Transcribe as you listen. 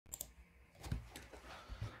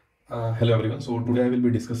Hello everyone. So today I will be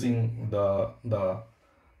discussing the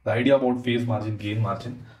idea about phase margin, gain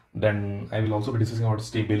margin. Then I will also be discussing about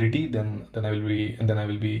stability. Then I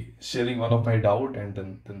will be sharing one of my doubt and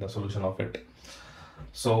then the solution of it.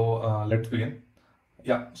 So let's begin.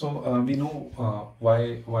 Yeah. So we know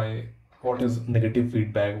why what is negative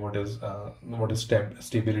feedback, what is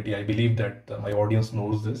stability. I believe that my audience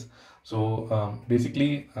knows this. So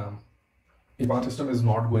basically. If our system is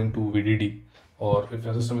not going to VDD, or if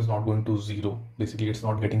your system is not going to zero, basically it's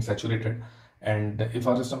not getting saturated, and if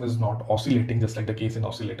our system is not oscillating, just like the case in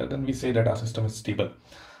oscillator, then we say that our system is stable.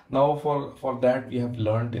 Now for that we have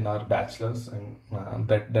learned in our bachelor's and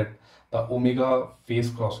that the omega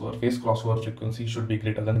phase crossover frequency should be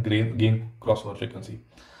greater than gain crossover frequency.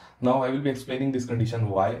 Now I will be explaining this condition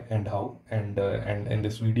why and how, and in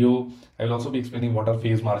this video I will also be explaining what are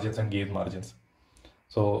phase margins and gain margins.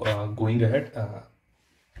 So going ahead,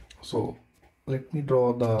 so let me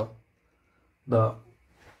draw the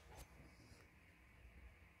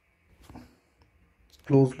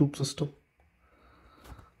closed loop system.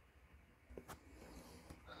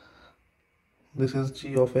 This is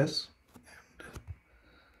G of S,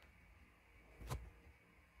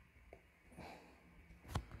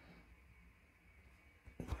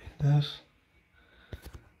 and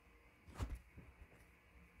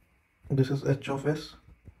this is H of S,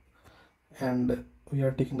 and we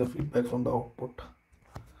are taking the feedback from the output.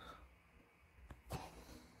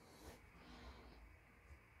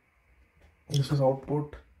 This is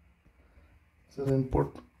output, this is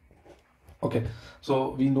input. Okay,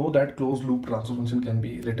 so we know that closed loop transfer function can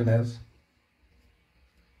be written as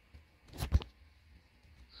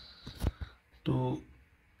to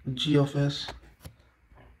G of S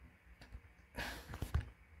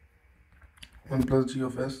 1 plus G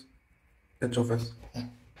of S H of S.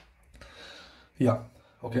 Yeah.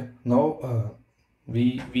 Okay. Now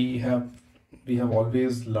we have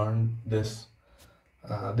always learned this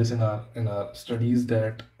in our studies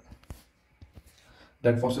that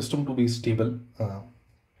for system to be stable,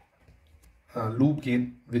 loop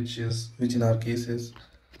gain, which in our case is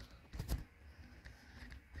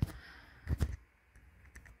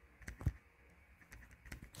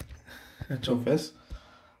H of S,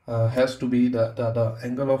 has to be the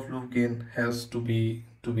angle of loop gain has to be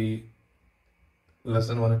less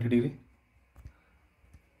than 180 degree,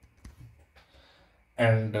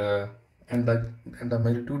 and the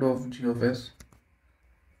magnitude of G of S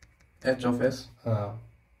H of S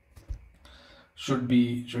should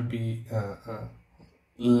be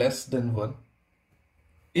less than 1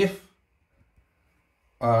 if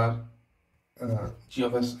our G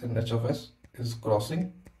of S and H of S is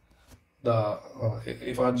crossing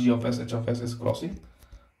if our G of S H of S is crossing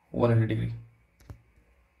 180 degree.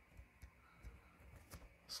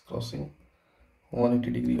 It's crossing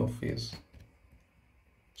 180 degree of phase,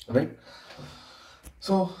 right?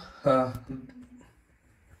 So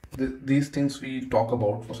these things we talk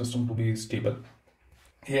about for system to be stable.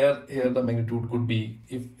 Here the magnitude could be,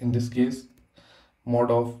 if in this case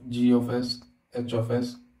mod of G of S H of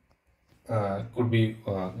S could be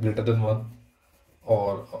greater than 1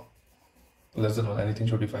 or less than 1, anything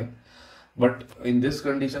should be fine. But in this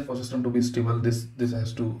condition, for system to be stable, this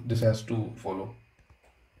has to follow.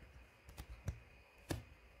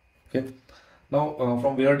 Okay. Now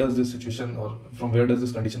from where does this situation, or from where does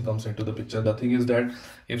this condition comes into the picture? The thing is that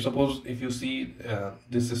if you see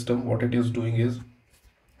this system, what it is doing is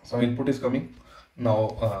some input is coming.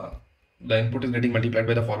 Now the input is getting multiplied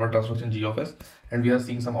by the forward transfer function G of S, and we are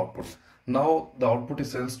seeing some output. Now the output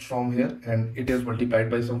is sensed from here, and it is multiplied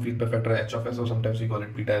by some feedback factor H of S, or sometimes we call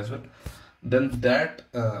it beta as well. Then that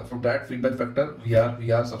from that feedback factor we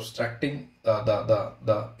are subtracting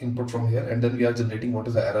the input from here, and then we are generating what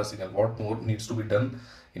is the error signal, what more needs to be done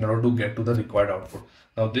in order to get to the required output.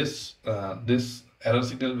 Now this error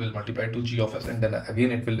signal will multiply to G of S, and then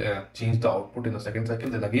again it will change the output in the second cycle.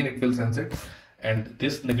 Then again it will sense it, and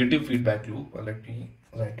this negative feedback loop, let me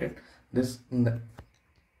write it, this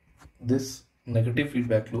negative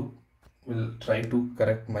feedback loop will try to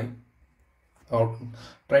correct my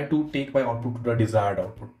try to take my output to the desired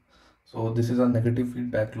output. So this is a negative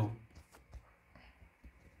feedback loop.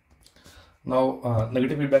 Now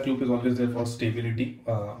negative feedback loop is always there for stability.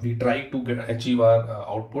 We try to achieve our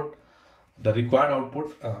output, the required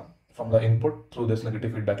output from the input through this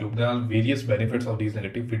negative feedback loop. There are various benefits of these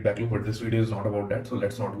negative feedback loop, but this video is not about that, so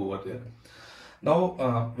let's not go over there.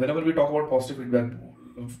 Now whenever we talk about positive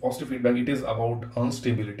feedback, it is about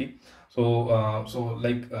instability. So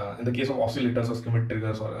like in the case of oscillators or schematic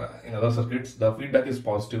triggers, or in other circuits, the feedback is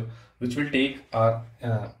positive, which will take our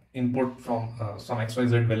input from some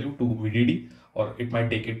XYZ value to VDD, or it might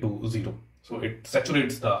take it to 0. So it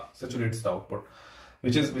saturates the output,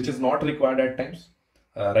 which is not required at times.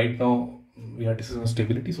 Right now we are discussing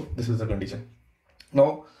stability, so this is the condition.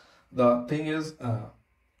 Now the thing is,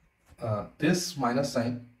 this minus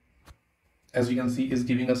sign, as we can see, is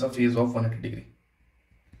giving us a phase of 180 degree.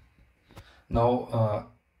 Now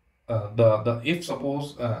the if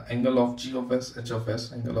suppose angle of G of S H of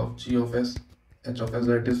S, angle of G of S H of S,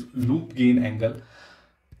 that is loop gain angle,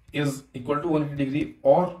 is equal to 180 degree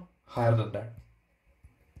or higher than that.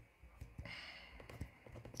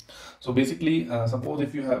 So basically, suppose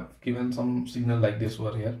if you have given some signal like this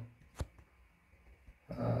over here,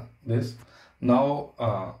 this, now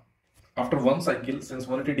after one cycle, since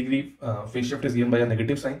 180 degree phase shift is given by a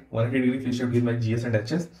negative sign, 180 degree phase shift given by GS and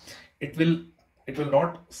HS, it will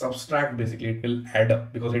not subtract, basically it will add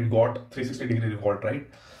up, because it got 360 degree revolt, right?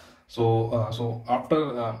 So so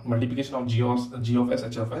after multiplication of G of S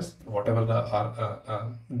H of S, whatever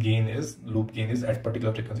the gain is, loop gain is at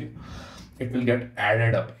particular frequency, it will get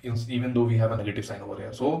added up, even though we have a negative sign over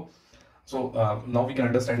here. So now we can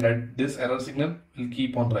understand that this error signal will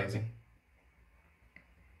keep on rising.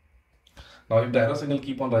 Now if the error signal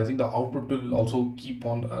keep on rising, the output will also keep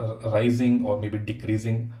on rising or maybe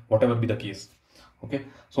decreasing, whatever be the case. Okay,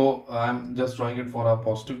 so I'm just drawing it for a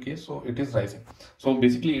positive case, so it is rising. So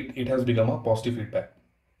basically it has become a positive feedback.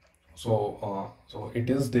 So so it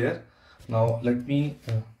is there. Now let me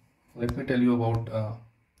tell you about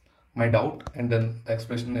my doubt and then the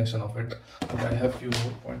explanation of it. Okay, I have few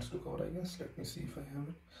more points to cover, I guess. Let me see if I have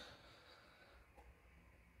it.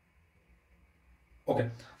 Okay,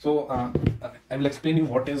 so I will explain you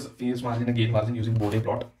what is phase margin and gain margin using Bode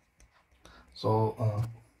plot. So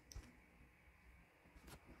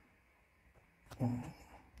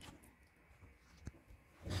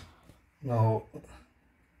now,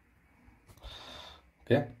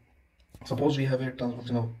 okay, suppose we have a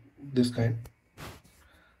transformation of this kind.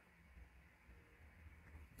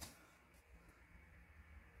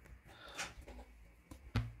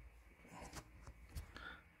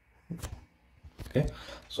 Okay,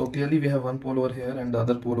 so clearly we have one pole over here and the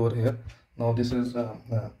other pole over here. Now this is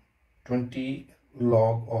 20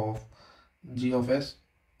 log of G of S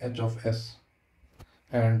H of S,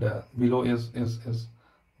 and below is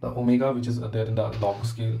the omega, which is there in the log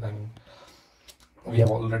scale. I mean, we have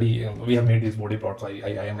already we have made these Bode plots. I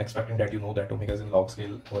am expecting that you know that omega is in log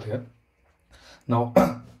scale over here. Now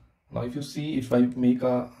now if you see, if I make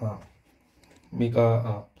a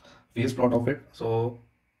phase plot of it, so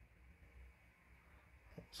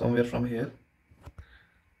somewhere from here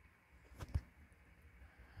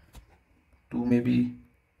to maybe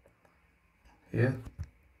here,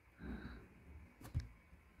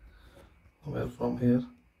 somewhere from here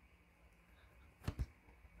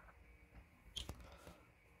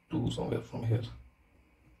to somewhere from here.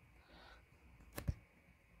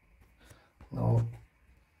 Now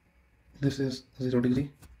this is 0 degree,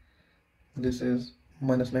 this is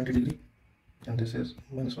minus 90 degree, and this is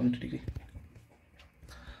minus 180 degree.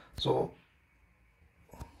 So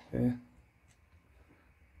okay,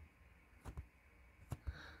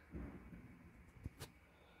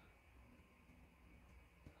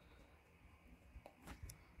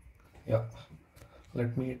 yeah,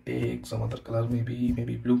 let me take some other color,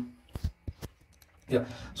 maybe blue. Yeah,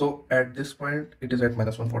 so at this point it is at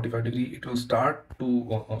minus 145 degree. It will start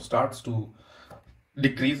to starts to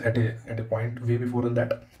decrease at a point way before than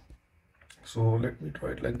that. So let me draw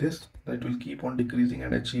it like this. It will keep on decreasing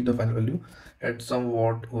and achieve the final value at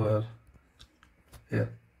somewhat over here.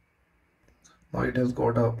 Now it has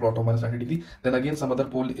got a plot of minus 90 degree. Then again some other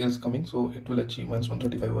pole is coming, so it will achieve minus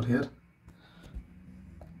 135 over here.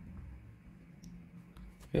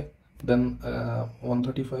 Okay, then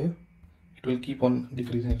 135. It will keep on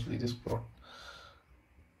decreasing, actually, this plot.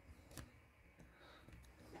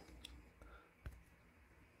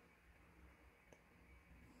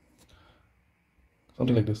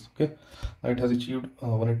 Something like this. Okay, now it has achieved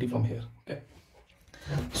 180 from here. Okay,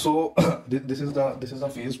 so this is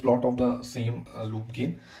the phase plot of the same loop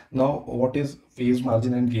gain. Now what is phase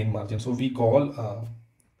margin and gain margin? So we call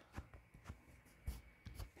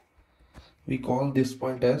this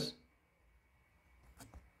point as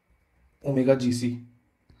omega GC.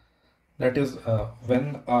 That is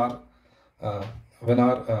when our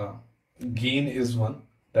gain is 1,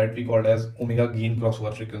 that we called as omega gain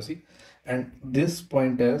crossover frequency, and this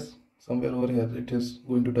point as somewhere over here, it is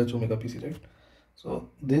going to touch omega PC, right? So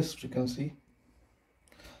this frequency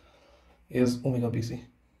is omega PC.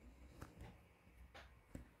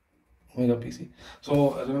 Omega PC.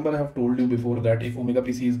 So remember, I have told you before that if omega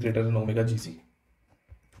PC is greater than omega GC,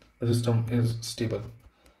 the system is stable.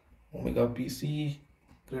 Omega PC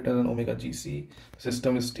greater than omega GC,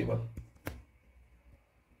 system is stable.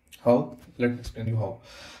 How? Let me explain you how.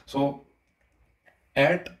 So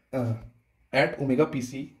at omega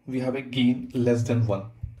PC we have a gain less than 1.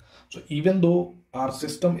 So even though our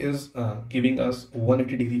system is giving us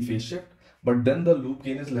 180-degree phase shift, but then the loop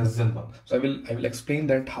gain is less than 1. So I will explain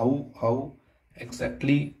that how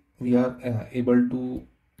exactly we are able to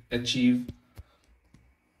achieve.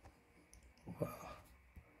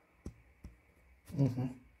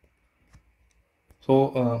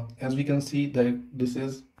 So as we can see that this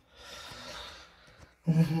is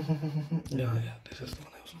yeah, this is the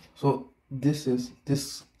one I was. So this is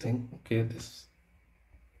this thing, okay, this,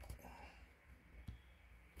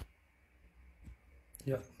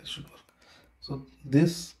 yeah, this should work. So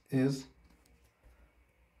this is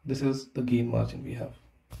the gain margin we have.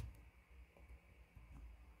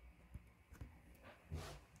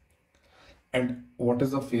 And what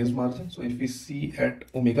is the phase margin? So if we see at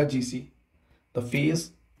omega GC, the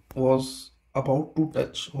phase was about to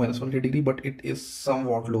touch -180 degree, but it is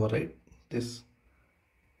somewhat lower, right? This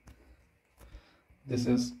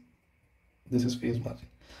is phase margin.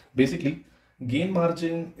 Basically, gain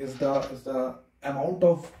margin is the amount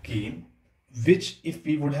of gain which, if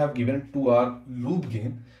we would have given to our loop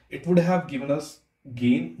gain, it would have given us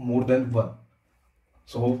gain more than 1.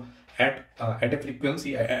 So at a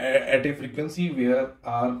frequency where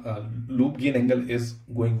our loop gain angle is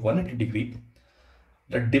going 180-degree,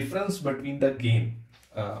 the difference between the gain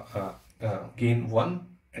gain 1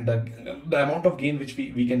 and the amount of gain which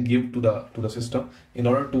we can give to the system in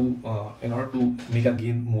order to make a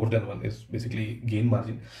gain more than 1 is basically gain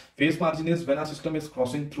margin. Phase margin is when our system is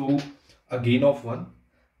crossing through a gain of 1,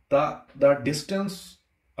 the distance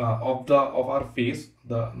of our phase,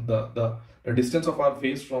 the distance of our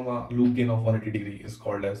phase from a loop gain of 180-degree is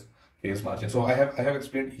called as phase margin. So I have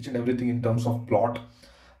explained each and everything in terms of plot.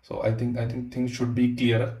 So I think things should be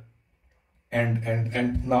clearer.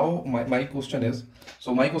 And now my question is,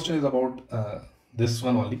 about this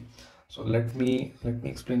one only. So let me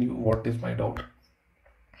explain you what is my doubt.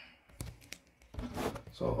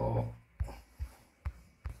 So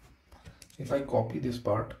if I copy this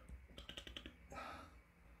part,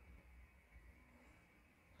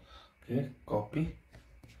 okay, copy,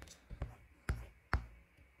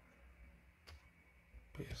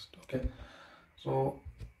 paste, okay. So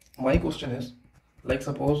my question is, like,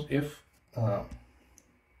 suppose if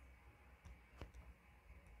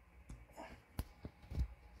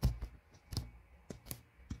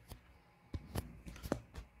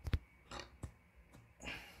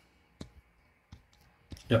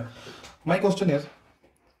yeah, my question is,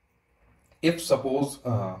 if suppose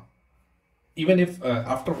even if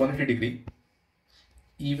after 180-degree,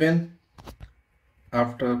 even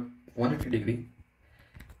after 180-degree,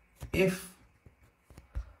 if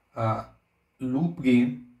loop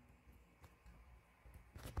gain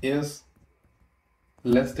is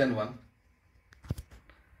less than 1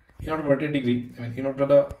 in order 180-degree, I mean in order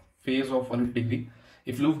the phase of 180-degree,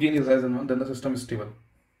 if loop gain is less than 1, then the system is stable.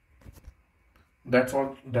 That's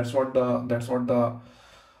what the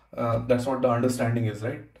understanding is,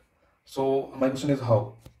 right? So my question is,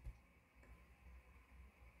 how?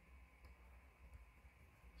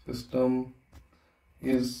 System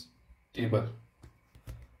is stable.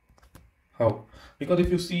 How? Because if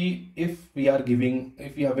you see, if we have a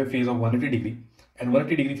phase of 180-degree and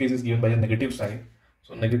 180-degree phase is given by a negative sign,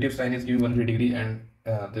 so negative sign is giving 180-degree, and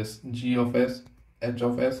this G of S, H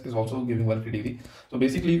of S is also giving 180-degree. So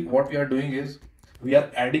basically what we are doing is we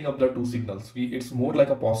are adding up the two signals. It's more like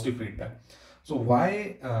a positive feedback. So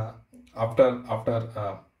why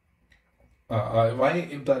why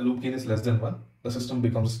if the loop gain is less than 1, the system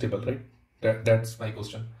becomes stable, right? That's my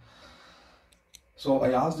question. So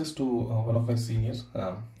I asked this to one of my seniors.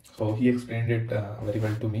 So he explained it very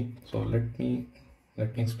well to me. So let me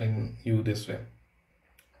explain you this way.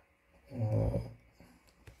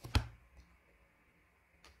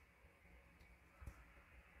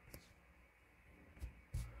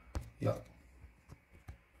 Yeah.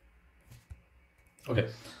 Okay.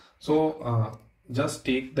 So just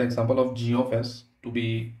take the example of G of S to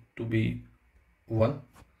be 1,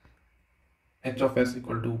 H of S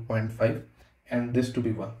equal to 0.5, and this to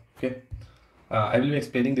be 1. Okay. I will be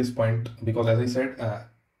explaining this point because, as I said,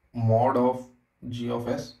 mod of G of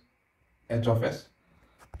S, H of S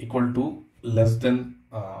equal to less than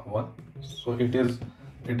 1. So it is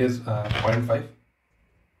 0.5,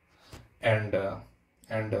 and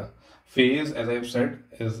phase, as I have said,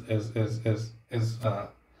 is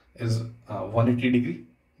 180-degree.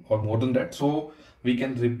 or more than that. So we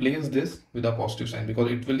can replace this with a positive sign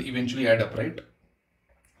because it will eventually add up, right?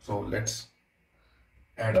 So let's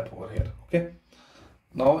add up over here. Okay.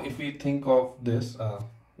 Now if we think of this,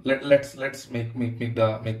 let's make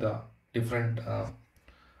the different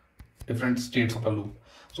states of a loop.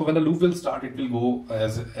 So when the loop will start, it will go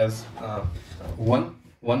as 1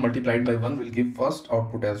 multiplied by 1 will give first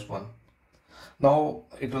output as 1. Now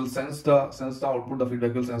it will sense the output, the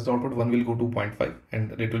feedback will sense the output, 1 will go to 0.5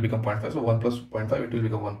 and it will become 0.5. So 1 plus 0.5, it will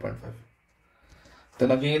become 1.5.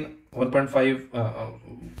 Then again 1.5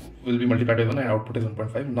 will be multiplied by 1 and output is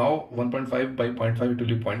 1.5. Now 1.5 by 0.5, it will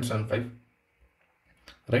be 0.75,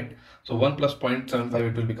 right? So 1 plus 0.75,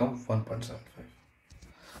 it will become 1.75.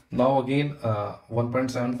 Now again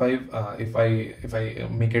 1.75, if I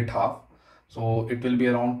make it half, so it will be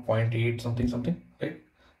around 0.8 something, right?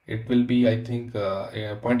 It will be, I think,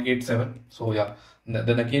 0.87. So yeah,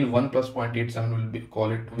 then again 1 plus 0.87 will be,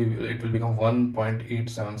 it will become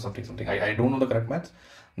 1.87 something. I don't know the correct maths.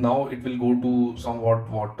 Now it will go to somewhat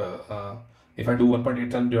if I do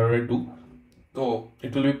 1.87 divided by 2, so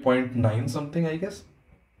it will be 0.9 something, I guess.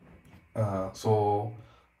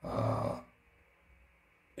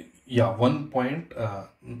 Yeah,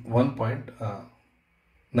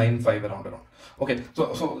 1.95 around. Okay,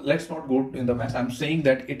 so let's not go in the math. I'm saying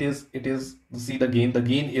that it is see, the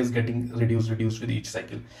gain is getting reduced with each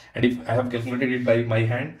cycle, and if I have calculated it by my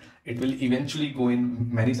hand, it will eventually go in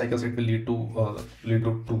many cycles. It will lead to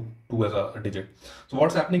 2 as a digit. So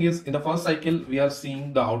what's happening is, in the first cycle we are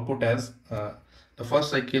seeing the output as the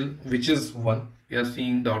first cycle, which is 1, we are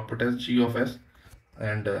seeing the output as g of s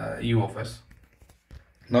and u of s.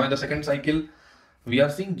 Now in the second cycle we are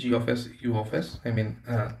seeing g of s, u of s. In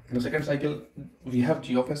the second cycle we have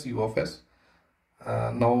g of s, u of s.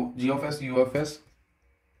 Now g of s, u of s,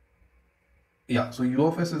 yeah, so u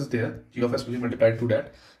of s is there, g of s will be multiplied to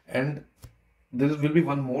that, and there will be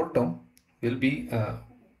one more term, will be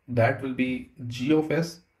that will be g of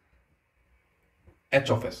s, h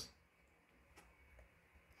of s.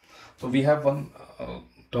 So we have one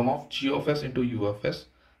term of g of s into u of s.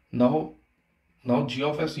 Now g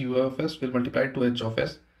of s, u of s will multiply to h of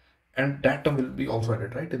s, and that term will be also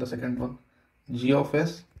added, right, in the second one. G of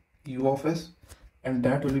s, u of s, and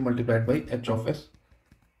that will be multiplied by h of s,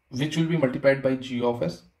 which will be multiplied by g of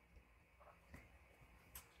s,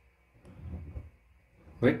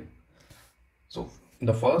 right? So in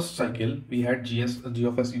the first cycle we had g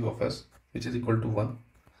of s, u of s, which is equal to 1.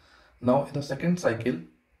 Now in the second cycle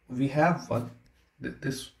we have 1,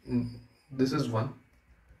 this is 1,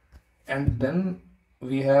 and then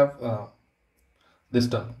we have this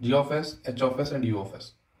term g of s, h of s, and u of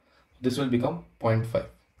s. This will become 0.5,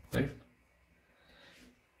 right?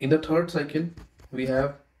 In the third cycle we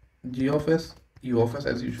have g of s, u of s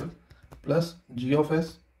as usual, plus g of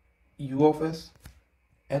s, u of s,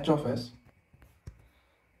 h of s,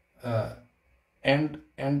 and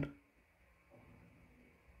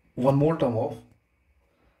one more term of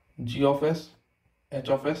g of s, h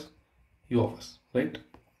of s, u of s, right?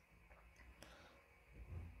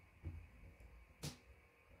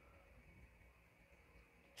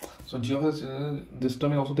 So g of s, this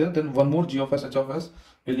term is also there. Then one more g of s, h of s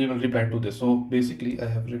will be multiplied to this. So basically I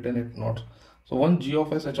have written it not. So one g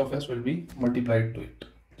of s, h of s will be multiplied to it.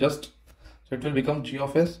 So it will become g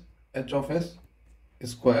of s, h of s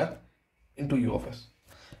square into u of s.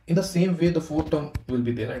 In the same way, the fourth term will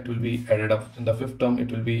be there. It will be added up. In the fifth term, it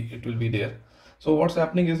will be there. So what's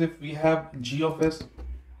happening is, if we have g of s,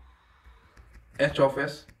 h of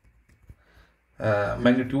s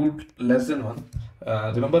magnitude less than 1,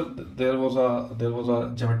 remember there was a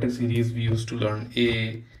geometric series we used to learn,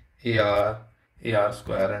 ar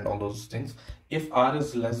square and all those things. If r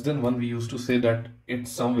is less than 1, we used to say that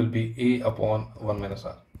its sum will be a upon 1 minus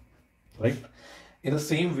r, right? In the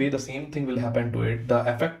same way, the same thing will happen to it.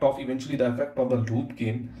 Eventually the effect of the loop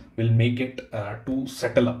gain will make it to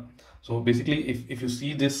settle up. So basically, if you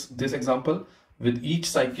see this example, with each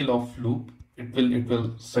cycle of loop, it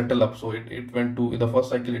will settle up. So it went to, in the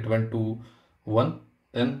first cycle it went to 1,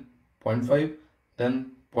 then 0.5,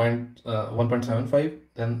 then 1.75,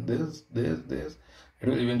 then this, it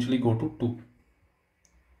will eventually go to 2,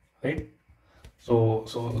 right? So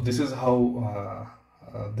this is how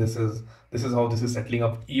this is how this is settling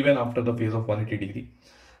up even after the phase of 180 degree.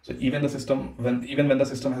 So even the system, even when the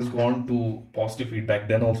system has gone to positive feedback,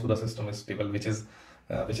 then also the system is stable, which is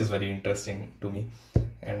very interesting to me.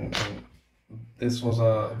 And this was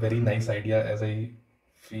a very nice idea, as I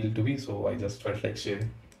feel to be, so I just felt like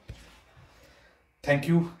sharing. Thank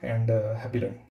you, and happy learning.